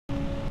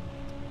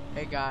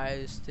Hey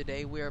guys,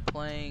 today we are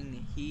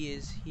playing He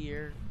Is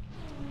Here,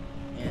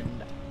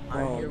 and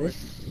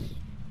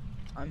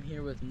I'm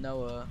here with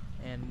Noah,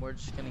 and we're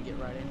just gonna get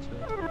right into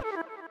it.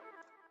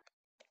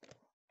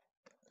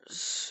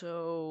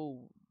 So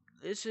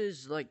this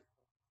is like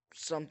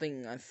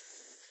something I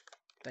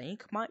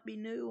think might be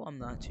new. I'm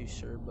not too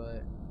sure,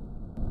 but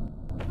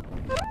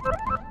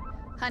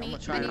honey,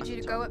 I need you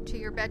to go up to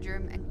your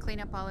bedroom and clean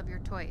up all of your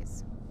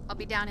toys. I'll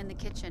be down in the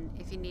kitchen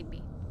if you need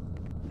me.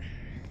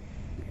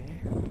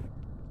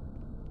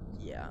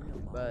 yeah,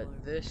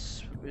 but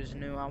this is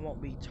new. I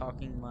won't be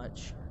talking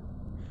much.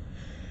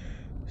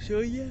 So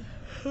yeah,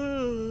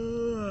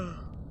 we're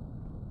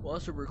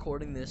also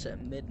recording this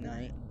at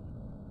midnight.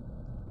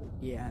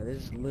 Yeah,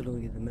 this is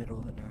literally the middle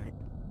of the night.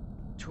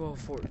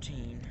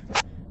 12:14.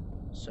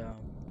 So.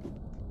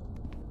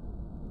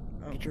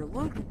 Get your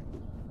look.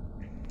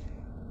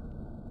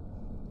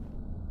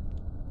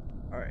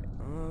 Alright.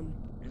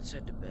 Let's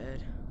head to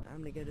bed.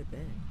 Time to go to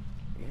bed.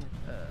 Yeah.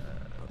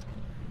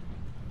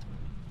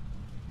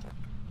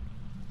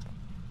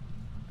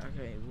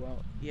 Okay,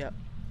 well, yep.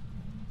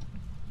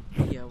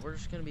 Yeah, we're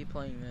just gonna be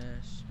playing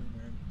this and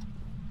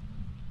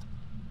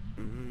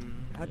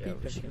then Happy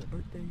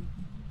birthday.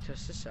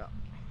 test this out.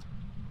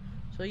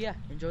 So yeah,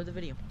 enjoy the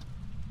video.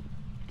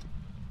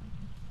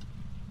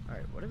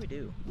 Alright, what do we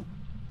do?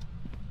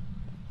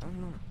 I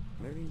don't know.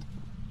 Maybe.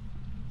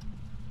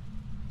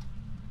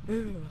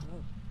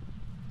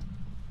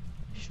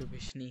 Should we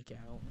sneak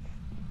out?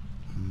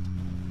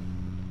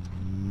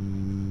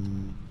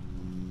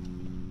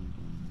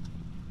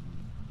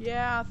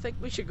 Yeah, I think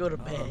we should go to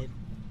bed.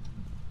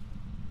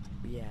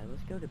 Yeah,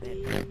 let's go to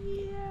bed.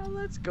 Yeah,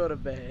 let's go to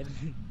bed.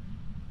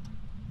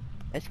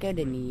 Let's go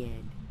to the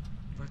end.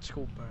 Let's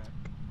go back.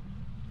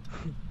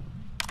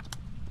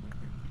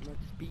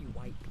 Let's be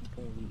white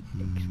people and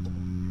explore.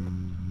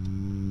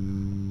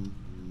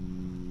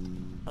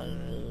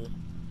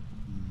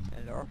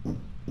 Hello?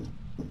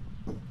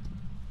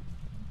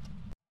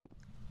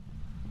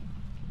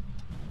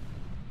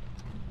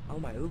 Oh,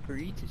 my Uber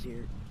Eats is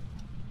here.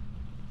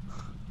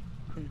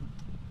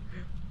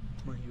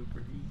 My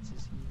Uber Eats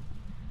is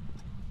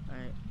here.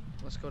 Alright,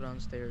 let's go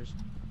downstairs.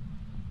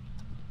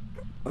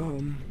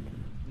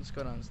 Let's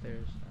go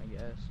downstairs, I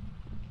guess.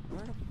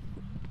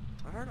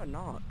 I heard a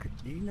knock.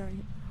 Do you know?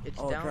 It's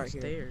Right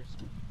downstairs.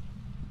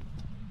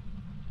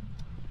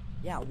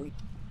 Yeah,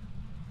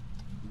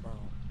 bro,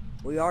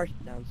 we are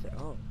downstairs.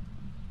 Oh,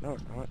 no,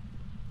 we're not.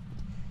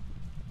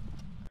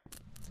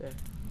 There.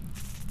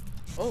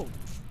 Oh.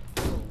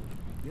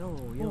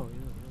 Yo.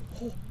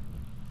 Oh,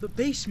 the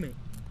basement.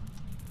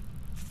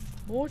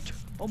 What?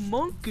 A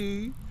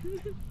monkey?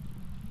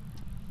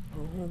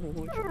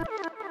 Oh,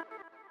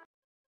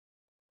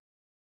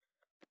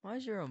 Why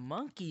is there a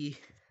monkey?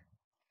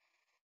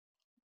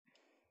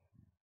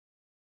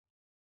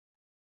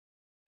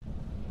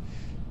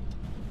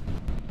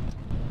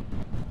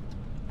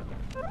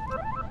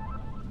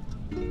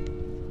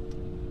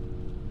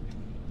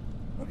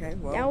 okay,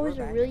 well, that was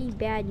a really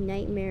bad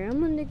nightmare. I'm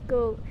gonna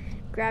go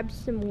grab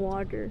some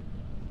water.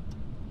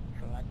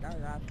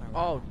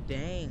 Oh,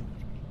 dang.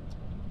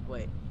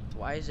 Wait,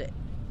 why is it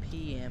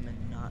PM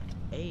and not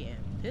AM?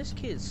 This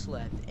kid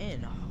slept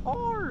in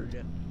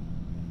hard.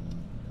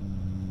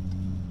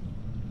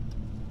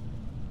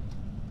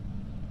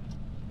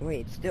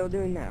 Wait, it's still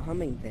doing that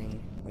humming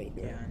thing. Wait,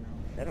 Yeah, I know.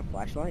 Is that a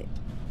flashlight?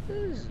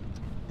 This is a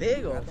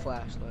big old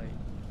flashlight.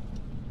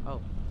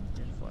 Oh,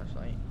 there's a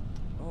flashlight.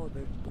 Oh,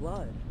 there's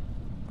blood.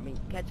 I mean,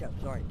 ketchup.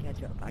 Sorry,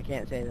 ketchup. I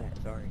can't say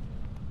that. Sorry.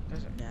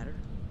 Doesn't matter.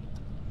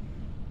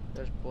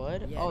 There's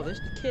blood. Yeah, Oh, this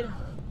kid.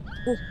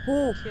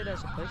 Oh, Kid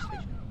has a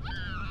PlayStation.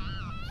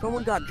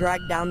 someone got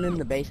dragged down in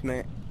the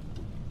basement.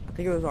 I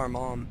think it was our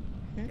mom.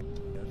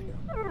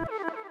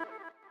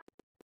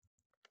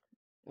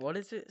 What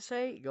does it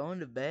say? Going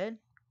to bed?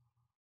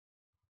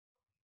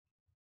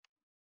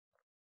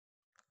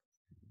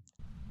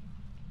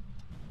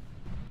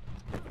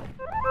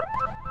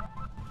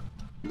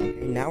 Okay,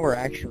 now we're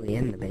actually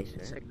in the It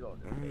basement. said go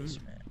to the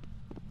basement.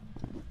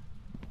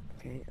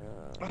 Okay,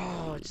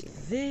 Oh, it's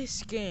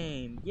this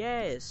game.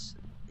 Yes.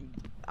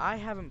 I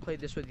haven't played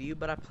this with you,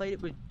 but I played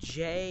it with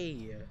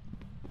Jay.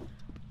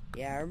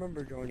 yeah, I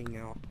remember joining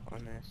y'all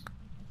on this,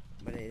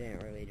 but I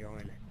didn't really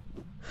join.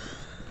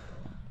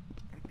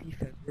 Happy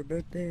February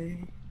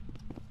birthday.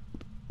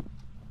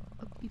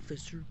 Happy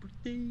February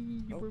birthday.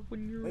 You were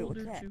 1 year wait, what's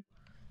older that? too.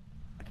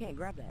 I can't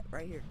grab that.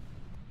 Right here.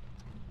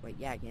 Wait,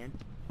 yeah, I can.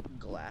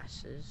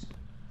 Glasses.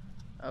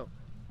 Oh.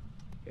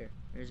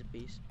 Here's a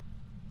piece.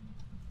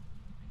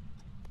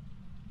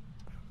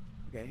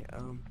 Okay,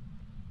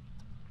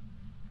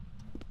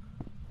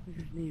 we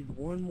just need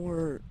one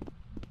more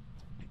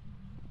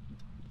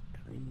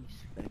tiny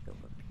speck of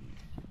a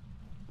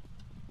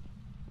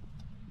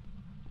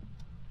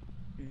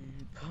piece.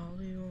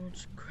 Polly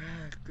wants a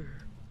cracker.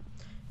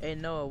 Hey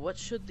Noah, what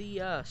should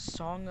the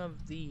song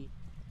of the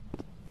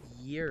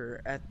year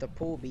at the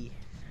pool be?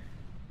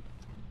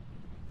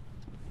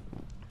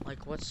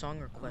 Like, what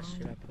song request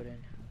should I put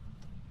in?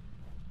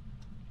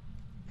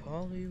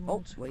 Polly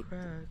wants a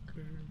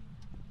cracker.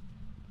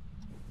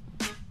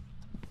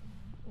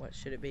 What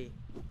should it be?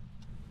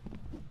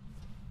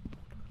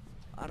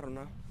 I don't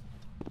know.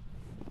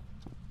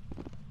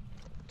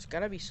 It's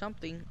gotta be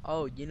something.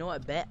 Oh, you know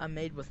what bet I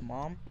made with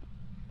Mom?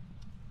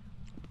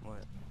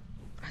 What?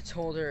 I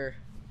told her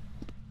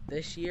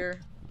this year,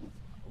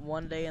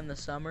 one day in the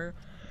summer,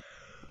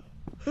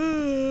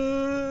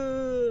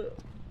 I'm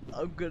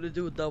gonna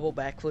do a double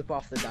backflip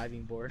off the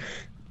diving board.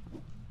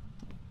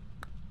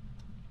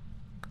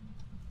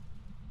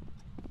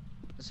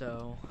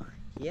 So,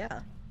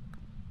 yeah.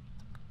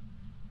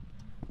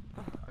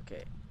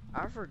 Okay,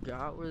 I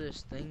forgot where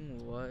this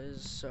thing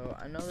was, so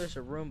I know there's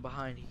a room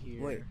behind here.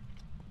 Wait.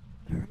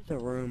 There's a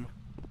room.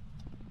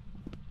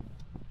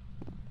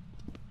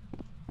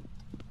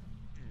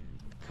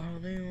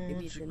 Probably Maybe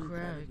wants it's a in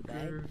front of the bag.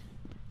 cracker.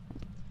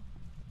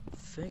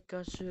 Think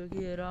I should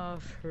get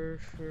off her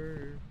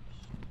first.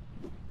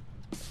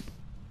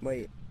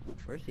 Wait.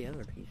 Where's the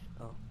other piece?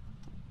 Oh.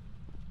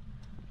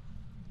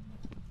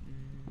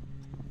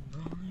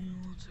 Probably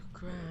wants a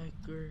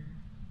cracker.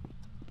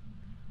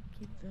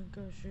 Think I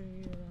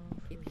should get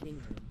off Keep her seeing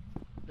him.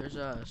 There's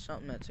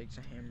something that takes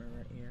a hammer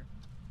right here.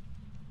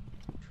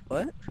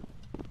 What?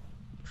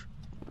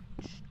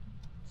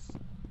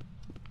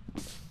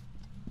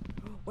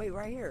 Wait,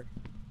 right here.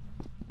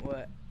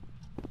 What?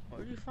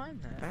 Where'd you find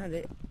that? Found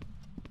it.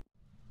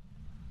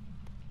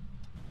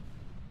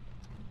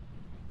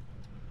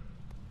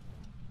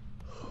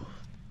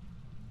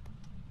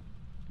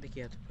 I think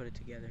you have to put it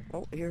together.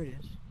 Oh, here it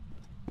is.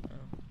 Oh,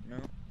 no.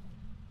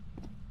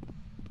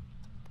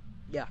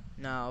 Yeah,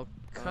 now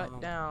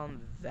cut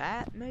down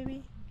that,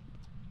 maybe?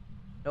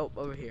 Nope,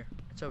 over here.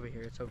 It's over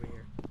here, it's over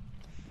here.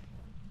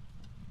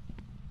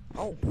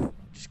 Oh.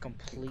 Just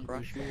completely.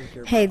 Crush me with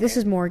your Hey, butt. this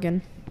is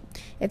Morgan.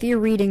 If you're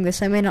reading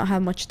this, I may not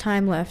have much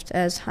time left,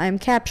 as I am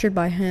captured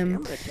by I'm him.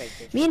 gonna take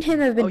this. Me and him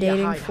have been Oh, yeah,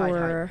 dating hide.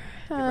 for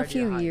Get a ready to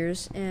few hide.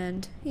 years,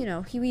 and, you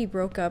know, we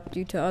broke up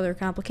due to other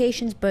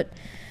complications, but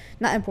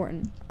not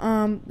important.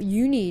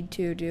 You need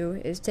to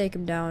do is take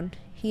him down.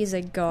 He is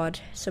a god,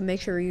 so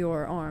make sure you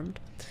are armed.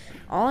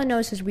 All I know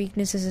is his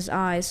weakness is his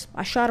eyes.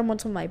 I shot him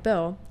once with my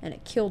bow, and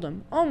it killed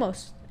him,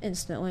 almost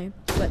instantly,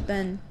 but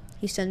then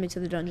he sent me to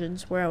the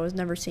dungeons, where I was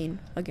never seen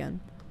again.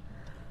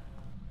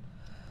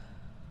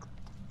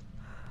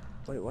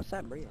 Wait, what's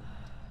that breathing?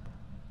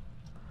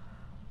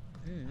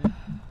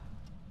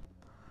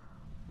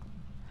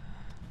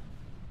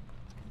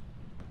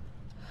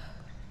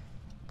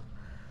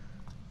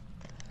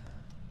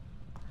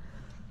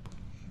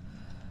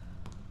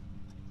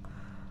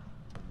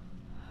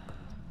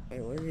 Hey,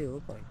 what does he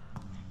look like?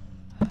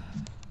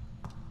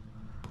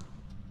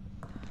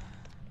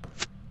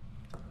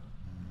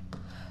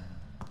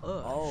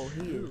 Oh,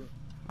 he is.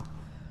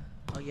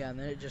 Oh yeah, and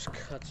then it just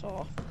cuts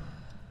off.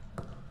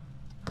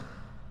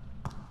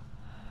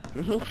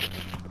 I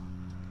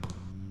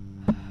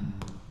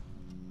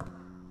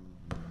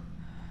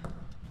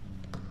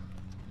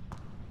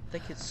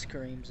think it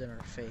screams in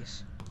our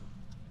face.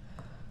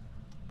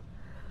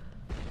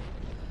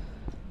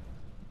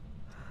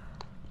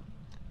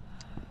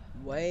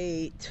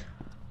 Wait.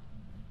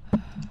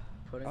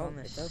 Putting Oh, on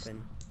this it's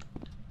open.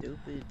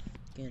 stupid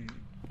fucking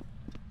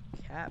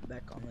cap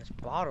back on this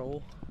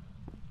bottle.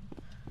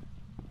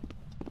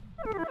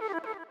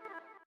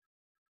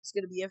 It's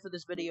gonna be it for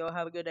this video.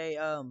 Have a good day.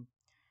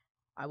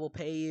 I will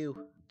pay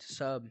you to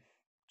sub.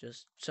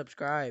 Just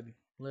subscribe.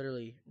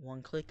 Literally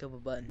one click of a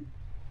button.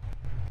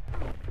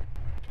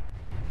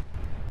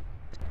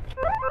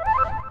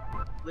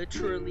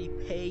 Literally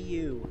pay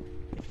you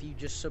if you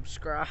just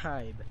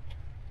subscribe.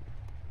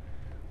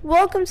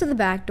 Welcome to the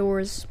back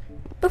doors.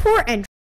 Before entering